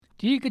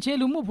ဒီ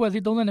ကချင်လူမှုဖွဲ့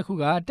စည်း32ခု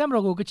ကတက်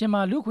မတော်ကို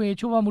ကချင်မှာလူခွ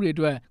င့်ချိုးဖောက်မှုတွေအ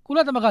တွက်ကု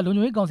လသမဂ္ဂ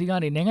လုံခြုံရေးကောင်စီက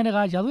နေနိုင်ငံတ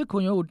ကာရာဇဝတ်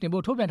ခုံရုံးကို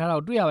တင်ဖို့ထုတ်ပြန်ထားတာ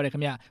ကိုတွေ့ရပါတယ်ခ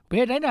င်ဗျ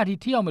ဘယ်တို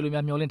င်းတာထိထိရောက်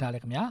မယ်လို့များမျှော်လင့်ထားလဲ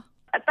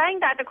ခင်ဗျအတိုင်း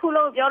တာ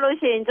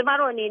တစ်ခုလို့ပြောလို့ရှိရင်ကျမ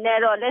တို့အနေနဲ့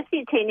တော့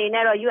လက်ရှိ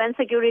ချိန်နေနဲ့တော့ UN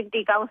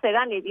Security Council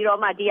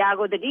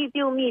ကနေပြီးတော့မှဒီဟာကို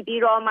တတိပြုမိ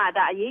ပြီးတော့မှ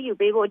ဒါအရေးယူ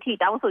ပေးဖို့အထိ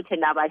တောင်း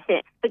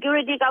ဆိုချင်တာပါရှင့်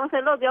Security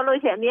Council လို့ပြောလို့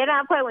ရှိရင်အမြဲ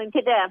တမ်းအဖွဲ့ဝင်ဖြ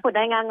စ်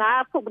တဲ့ဖွဲ့နိုင်ငံ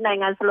9ခု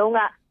နိုင်ငံစလုံး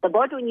ကသ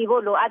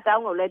ဘောတူညီဖို့လို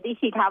အပ်ကြောင်းကိုလ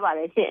ည်းသိရှိထားပါတ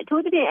ယ်ရှင့်အ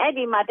ထူးသဖြင့်အဲ့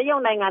ဒီမှာတရုတ်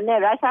နိုင်ငံနဲ့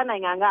ရုရှား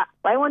နိုင်ငံက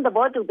ဝိုင်းဝန်း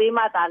သဘောတူ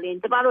ပေးမှသာလျှင်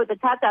ကျမတို့တ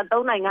ခြား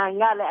3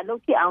နိုင်ငံကလည်း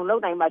အလုပ်ဖြစ်အောင်လု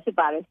ပ်နိုင်မှာဖြစ်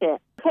ပါတယ်ရှင့်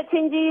ချက်ချ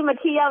င်းကြီးမ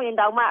ထီရောက်ရင်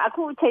တောင်မှအ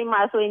ခုအချိန်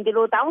မှာဆို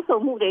ရင်ဒီလိုတောင်း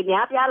ဆိုမှု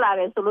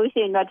တွေများပြားလာတယ်ဆိုလို့ရှိ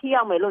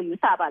ရင်တော့ထီရောက်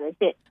မယ်လို့ယူဆပါ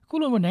တယ်ရှင့်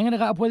အခုလိုမျိုးနိုင်ငံ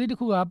တကာအဖွဲ့အစည်းတစ်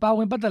ခုကပါဝ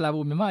င်ပတ်သက်လာ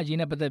ဖို့မြန်မာအရေး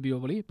နဲ့ပတ်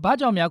သက်ပြီးတော့ဗောလေဘာ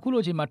ကြောင့်များအခု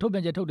လိုအချိန်မှာထုတ်ပြ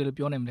န်ချက်ထုတ်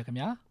တယ်လို့ပြောနိုင်မလဲခင်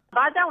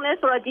ဗျာဘာကြောင့်လဲ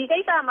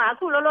ဆိုတော့ဒီကိစ္စမှာအ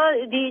ခုလောလော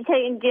ဒီအချိ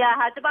န်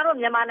ကြာဟာကျမတို့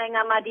မြန်မာ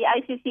နိုင်ငံမှာဒီ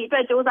ICC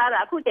အတွက်စ조사တာ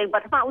အခုချိန်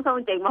ပထ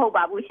မဦးဆုံးချိန်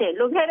မဟုတ်ပါဘူးရှ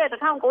င့်လွန်ခဲ့တဲ့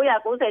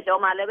1990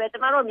ကျော်မှာလည်းပဲကျ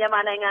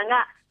မတို့မြန်မာနိုင်ငံ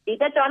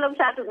ကဒီတက်ကြွလှုပ်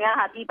ရှားသူများ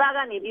ဟာဒီပက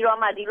နေပြီးတော့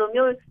မှဒီ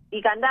လိုမျိုး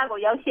ဒီကဏ္ဍ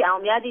ကိုရောက်ရှိအောင်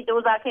အများကြီးစ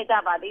조사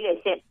ခဲ့ကြပါသေး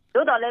တယ်ရှင့်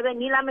တို့တော်လည်းပဲ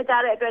နီးလာမကြ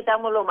တဲ့အတွက်ကြော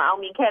င့်မလို့မအောင်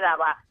မြင်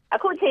ခဲ့တာပါအ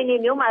ခု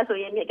ချိန်ဒီမျိုးမှာဆို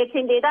ရင်ကချ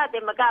င်ဒေသတ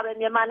င်မကပဲ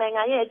မြန်မာ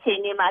နိုင်ငံရဲ့အခြေ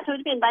အနေမှာအထူး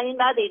သဖြင့်တိုင်းရင်း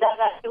သားဒေသ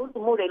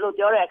ကကျူးလွန်မှု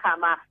တွေလို့ပြောတဲ့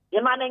အခါမှာမြ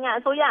န်မာ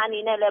နိုင်ငံအစိုးရအ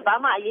နေနဲ့လ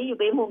ည်းဘာမှအ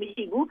ရေးယူပေးမှုမ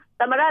ရှိဘူး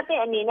သမရတဲ့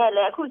အနေနဲ့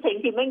လည်းအခုချိ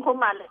န်ထိမိန့်ခွန်း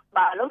မှ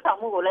လှုပ်ဆောင်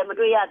မှုကိုလည်း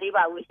မတွေ့ရ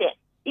သေးပါဘူးရှ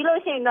င့်ဒီလို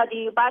ရှိရင်တော့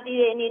ဒီပါတီ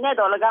တွေအနေ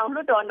နဲ့တော့၎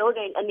င်းလွှတ်တော်တို့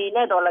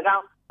အနေနဲ့တော့၎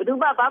င်းဘယ်သူ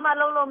မှဘာမှ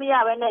လုပ်လို့မရ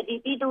ဘဲ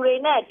နဲ့ဒီပြည်သူတွေ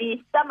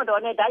နဲ့ဒီတပ်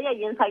မတော်နဲ့ဓာတ်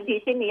ရိုက်ရင်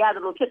ဆိုင်ဖြစ်နေရ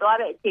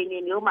တယ်လို့ဖြစ်သွားတဲ့အခြေ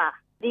အနေမျိုး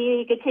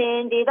မှာဒီကချ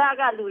င်ဒေ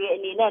သကလူတွေအ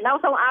နေနဲ့နော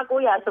က်ဆုံး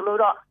အားကိုးရ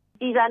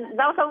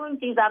ဆိုလို့တော့ဒီနောက်ဆုံး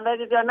ကြည်စံပဲ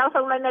ပြော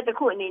နောက်ဆုံးလည်းတစ်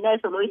ခုအနေနဲ့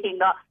ဆိုလို့ရှိ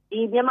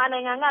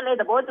ရင်တော့ဒီမြန်မာနိုင်ငံကလ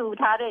ည်းသ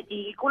ဘောတူထား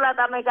တဲ့ဒီကုလ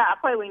သမဂ္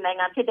ဂအဖွဲ့ဝင်နိုင်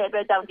ငံဖြစ်တဲ့အတွ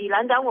က်ကြောင့်ဒီလ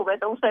မ်းကြောင်း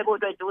ကိုပဲသုံးဆွဲဖို့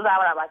အတွက်ကြိုး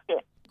စားရတာပါရှ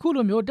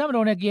င့်ခုလိုမျိုးတပ်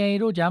မတော်နဲ့ KIA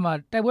တို့ကြား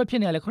မှာတိုက်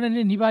ပွဲဖြစ်နေရလဲ9နှ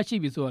စ်နီးပါး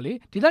ရှိပြီ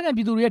ဆိုတော့လေဒေသခံ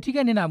ပြည်သူတွေရဲ့ထိ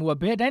ခိုက်နေတာမျိုး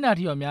ကဘယ်အတို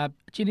င်းတာထိရောများ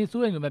အခြေ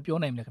အနေဆိုးရင်လည်းပြော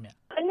နိုင်မလဲ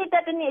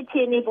ခင်ဗျတနေ့အ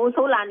ခြေအနေ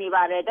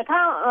ပိုဆိုးလာနေပါတယ်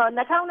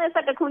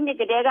2021ခုနှစ်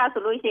ကတည်းက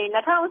ဆိုလို့ရှိရင်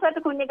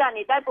2021ခုနှစ်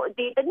ကနေတိုက်ဖို့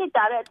ဒီ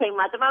တစ်နှစ်ကြာတဲ့အ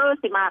ချိန်မှာကျ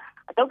မတို့စီမှာ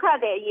ဒုက္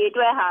ခတွေအရေး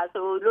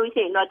အတွက်ဟာဆိုလို့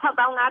ရှိရင်တော့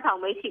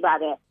6500ပဲ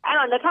ရှိပါတယ်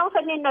အဲ့တော့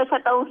2012နဲ့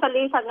13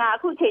 14 15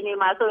အခုချိန်နေ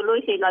မှာဆို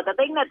လို့ရှိရင်တော့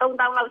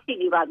33000လောက်ရှိ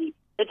နေပါ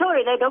ပြီတ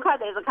ချို့တွေလည်းဒုက္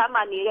ခတွေစခ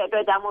န်းမှာနေတဲ့အတွ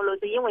က်ကြော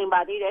င့်မို့လို့စည်ရင်ဝင်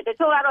ပါသေးတယ်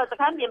တချို့ကတော့စ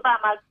ခန်းပြင်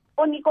ပမှာ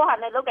ကိုနီကိုဟာ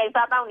နဲ့လောက်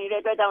ကင်စားတောင်းနေ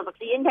တဲ့အတွက်ကြော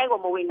င့်စည်ရင်ထဲကို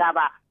မဝင်တာ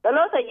ပါဒါ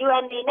လို့ဆို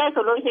UN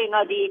နဲ့ဆိုလို့ရှိရင်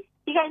တော့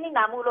ဒီ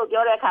ခိုင်နေတာမှုလို့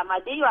ပြောတဲ့အခါ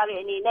မှာကြေးရွာ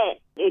တွေအနေ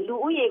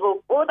နဲ့လူဦးရေကို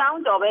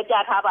9000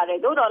ကျော်ပဲပြထားပါ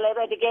တယ်သို့တော်လ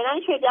ည်းပဲတကယ်တ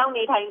မ်းရွှေ့ပြော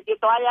င်းနေထိုင်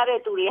သွားရတဲ့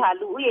သူ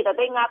တွေဟာလူဦးရေ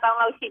35000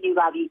လောက်ရှိနေ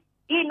ပါ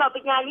ပြီဒီတော့ပ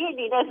ညာရေးအ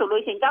နေနဲ့ဆို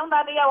လို့ရှိရင်ကျော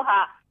င်းသားတစ်ယောက်ဟာ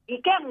ဒီ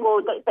ကက်ကို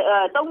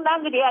3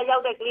တန်းကလေး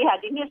ရောက်တဲ့ကလေးဟာ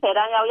ဒီနှစ်10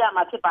တန်းရောက်ရ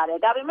မှာဖြစ်ပါတယ်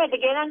ဒါပေမဲ့တ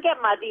ကယ်တမ်းကက်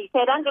မှာဒီ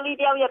10တန်းကလေး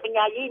တစ်ယောက်ရဲ့ပ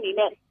ညာရေးအနေ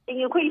နဲ့တင်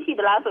ယူခွင့်ရှိ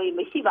သလားဆိုရင်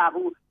မရှိပါ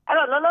ဘူးအဲ့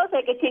တော့လောလော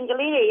ဆယ်ကချင်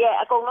ကလေးတွေရဲ့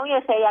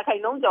အကုန်လုံးရဲ့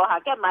10%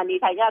ကျော်ဟာကက်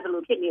မှာနေထိုင်ရတယ်လို့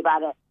ဖြစ်နေပါ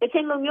တယ်ကချ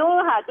င်လူ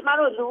မျိုးဟာကျမ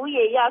တို့လူဦး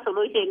ရေရဆို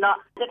လို့ရှိရင်တော့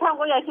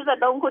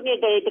1983ခုနှစ်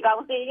တည်း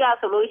ကောင်စီရ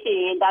ဆိုလို့ရှိ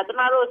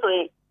ရင်ဒါကျမတို့ဆိုရ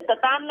င်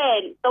တန်းနဲ့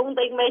3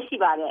သိန်းပဲရှိ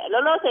ပါ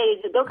တယ်လောလောဆယ်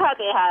ဒုက္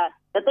ခတွေဟာ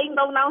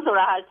33000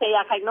ဆိုတာဟာ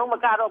10%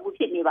မကတော့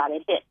ဘူးဖြစ်နေပါတ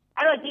ယ်ရှ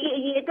င့်အဲ့တော့ဒီ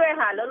အရေး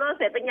အတွက်ဟာလော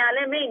လောဆယ်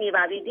ပညာလည်းမေ့နေ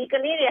ပါပြီဒီက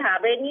လေးတွေဟာ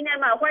ဘယ်နည်းနဲ့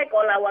မှ white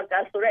collar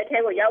worker ဆိုတဲ့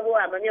အထဲကို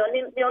ရောက်ဖို့ကမမျှော်လ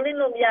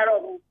င့်လို့မ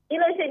ရတော့ဘူးဒီ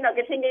လိုရှိ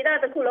ရင်တော့ကချင်ဒေ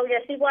သတစ်ခုလုံး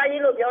ရဲ့စီးပွား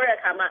ရေးလို့ပြောတဲ့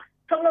အခါမှာ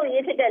ထုတ်လုပ်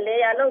ရေးဖြစ်တဲ့လေ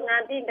ယာလုပ်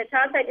ငန်းပြီး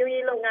တခြားစိုက်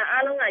ပျိုးရေးလုပ်ငန်း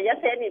အားလုံးက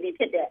ရပ်ဆဲနေပြီ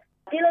ဖြစ်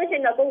တယ်ဒီလိုရှိရ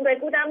င်တော့ကုန်သွယ်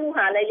ကူးသန်းမှု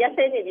ဟာလည်း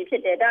ရပ်ဆဲနေပြီဖြ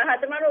စ်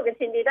တယ်ဒါဟာကျမတို့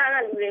ကချင်ဒေသ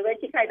ကလူတွေပဲ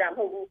ထိခိုက်တာမ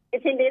ဟုတ်ဘူးက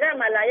ချင်ဒေ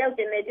သမှာလာ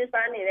ရောက်ကျင်လည်ကျ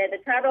စားနေတဲ့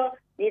တခြားသော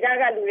ဒေ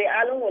သကလူ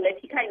တွေအားလုံးကိုလ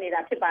ည်းထိခိုက်နေတာ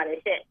ဖြစ်ပါ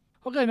တယ်ရှင့်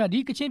ဟုတ်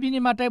ကဲ့ဗျဒီကချင်ပြည်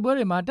နယ်မှာတိုက်ပွဲ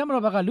တွေမှာတပ်မ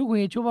တော်ဘက်ကလူခွ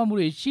င့်ရေးချိုးဖောက်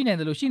မှုတွေ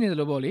ရှိနေတယ်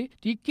လို့ပေါ့လေ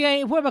ဒီ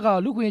KIA အဖွဲ့ဘက်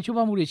ကလူခွင့်ရေးချိုး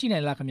ဖောက်မှုတွေရှိနေ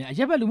လားခင်ဗျအရ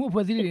က်ဘက်လူမှု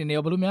အဖွဲ့အစည်းတွေနဲ့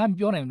ရောဘယ်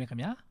လိုများပြောနိုင်မလဲခင်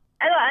ဗျ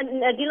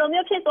အဲ့တော့ဒီလို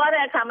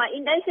မျိုးဖြစ်သွားတဲ့အခါမှာ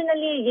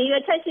intentionally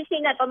ရည်ရွယ်ချက်ရှိ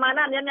နဲ့ပမာ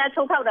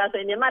ဏများများထုတ်ဖောက်တာ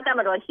ဆိုရင်မြန်မာ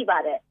တပ်မတော်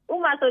ရှိပါတယ်ဥပ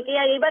မာဆို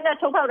KIA ဘက်က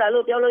ထုတ်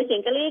ဖောက်တာလို့ပြောလို့ရှိ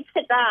ရင်ကလေးစ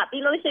စ်တာ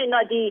ပြီးလို့ရှိရင်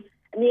တော့ဒီ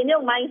အမြင့်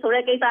မြုပ်မိုင်းဆို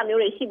တဲ့ကိစ္စ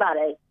မျိုးတွေရှိပါတ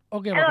ယ်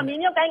အဲ့တော့မြေ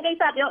မြုပ်ကိုင်းကိစ္စ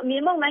ပြော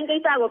မြေမြုပ်မိုင်းကိစ္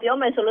စကိုပြော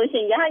မယ်ဆိုလို့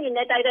ရှိရင်ရဟ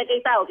ရင်နဲ့တိုက်တဲ့ကိစ္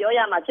စကိုပြော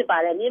ရမှာဖြစ်ပါ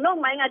တယ်မြေ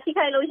မြုပ်မိုင်းကထိ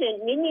ခိုက်လို့ရှိ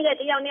ရင်မိမိရဲ့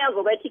တယောက်နှစ်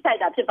ယောက်ကိုပဲထိ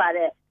ခိုက်တာဖြစ်ပါတ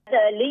ယ်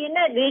လေ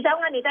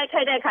နဲ့လေချောင်းကနေတိုက်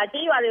ခိုက်တဲ့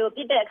အခါကြေးရွာတွေကိုပြ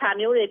စ်တဲ့အခါ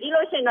မျိုးတွေပြီး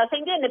လို့ရှိရင်တော့စိ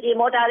န်ပြည့်နေပြေ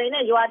မော်တာ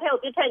တွေနဲ့ရွာထဲကို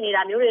ပြစ်ထည့်နေ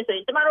တာမျိုးတွေဆိုရ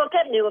င်ကျမတို့က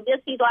က်တွေကိုပြ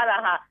စ်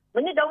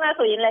စီးသွားတာဟာမိနစ်တုန်းက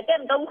ဆိုရင်လည်း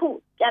ကက်3ခု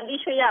ပြန်ပြီး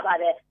ရွှေ့ရပါ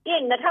တယ်ပြီးရ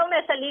င်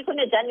2014ခု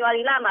နှစ်ဇန်နဝါ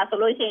ရီလမှာ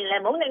ဆိုလို့ရှိရင်လ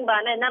ည်းမုံနှင်ပါ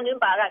နဲ့နမ်မြ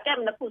င်းပါကကက်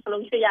2ခု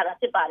စလုံးရွှေ့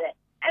ရတာဖြစ်ပါတယ်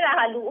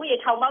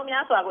အဲ့ဒါဟာလူဦးရေထောင်ပေါင်း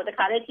များစွာကို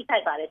တခါတည်းထိခို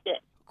က်ပါတယ်ရှင့်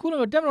ခု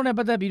လိုတက်မတော်နဲ့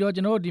ပတ်သက်ပြီးတော့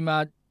ကျွန်တော်တို့ဒီမှာ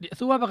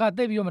အစိုးရဘက်က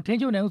တိတ်ပြီးတော့မထ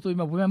င်းချုပ်နိုင်ဘူး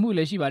ဆိုပြီးမှဝေဖန်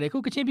မှုလည်းရှိပါတယ်အခု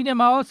ကချင်ပြည်နယ်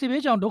မှာရော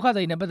စစ်ဘေးရှောင်ဒုက္ခသ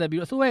ည်တွေနဲ့ပတ်သက်ပြီး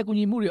တော့အစိုးရ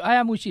ရဲ့ကူညီမှုတွေအား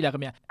ရမှုရှိလား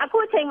ခင်ဗျအခု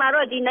ချိန်မှာ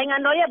တော့ဒီ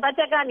နိုင်ငံတော်ရဲ့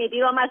ဘတ်ဂျက်ကနေ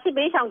ပြီးတော့မှ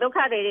စစ်ဘေးရှောင်ဒုက္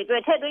ခသည်တွေအတွ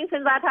က်ထည့်သွင်းစ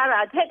ဉ်းစား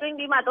ထားတာထည့်သွင်း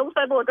ပြီးမှသုံး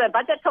စွဲဖို့အတွက်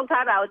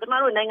ဘတ်ဂျက်ထုတ်ထားတာကိုကျမ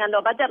တို့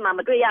နိုင်ငံတော်ဘတ်ဂျက်မှာမ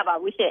တွေ့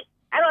ရပါဘူးရှ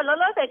င့်အဲ့တော့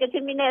လောလောဆယ်ကချ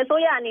င်ပြည်နယ်အ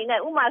စိုးရအနေ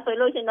နဲ့ဥပမာဆို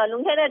လို့ရှိရင်တော့လွ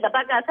န်ခဲ့တဲ့တစ်ပ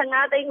တ်က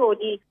15သိန်းကို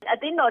ဒီ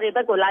အသင်းတော်တွေ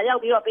ဘက်ကိုလာ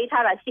ရောက်ပြီးတော့ပေး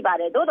ထားတာရှိပါ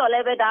တယ်သို့တော်လ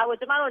ည်းပဲဒါကို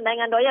ကျမတို့နိုင်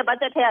ငံတော်ရဲ့ဘတ်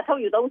ဂျက်ထဲ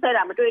ကထုတ်ယူသုံးစွဲ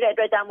တာမတွေ့တဲ့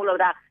အတွက်ကြောင့်မို့လို့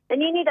ဒါ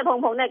တနည်းနည်းတ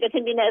ဖုံဖုံနဲ့ကချ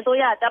င်ပြည်နယ်အစိုး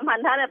ရတ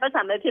မန်ထားတဲ့ပတ်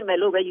စံပဲဖြစ်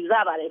မယ်လို့ပဲယူဆ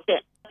ပါ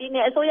တယ်ရှင့် ပြည်န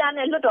ယ်အစိုးရ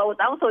နဲ့လွှတ်တော်ကို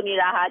တောင်းဆိုနေ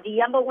တာဟာဒီ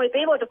ရန်ပုံငွေ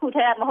ပေးဖို့တခုတ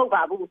ည်းမဟုတ်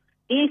ပါဘူး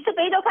ဒီစစ်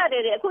ပေးဒုက္ခတွေ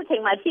အခုချိ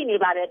န်မှာရှိနေ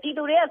ပါတယ်ပြည်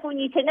သူတွေကကူ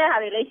ညီချင်တဲ့ဟာ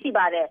တွေလည်းရှိ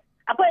ပါတယ်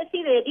အဖွဲ့အစ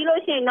ည်းတွေဒီ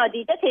လို့ရှိရင်တော့ဒီ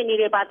တက်ချင်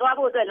တွေပါသွား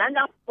ဖို့အတွက်လမ်း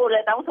ကြောင်းပို့လဲ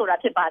တောင်းဆိုတာ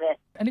ဖြစ်ပါတယ်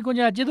အနိကွန်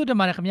ကြီးကျေးဇူးတင်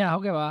ပါတယ်ခင်ဗျာဟု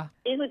တ်ကဲ့ပါ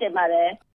ကျေးဇူးတင်ပါတယ်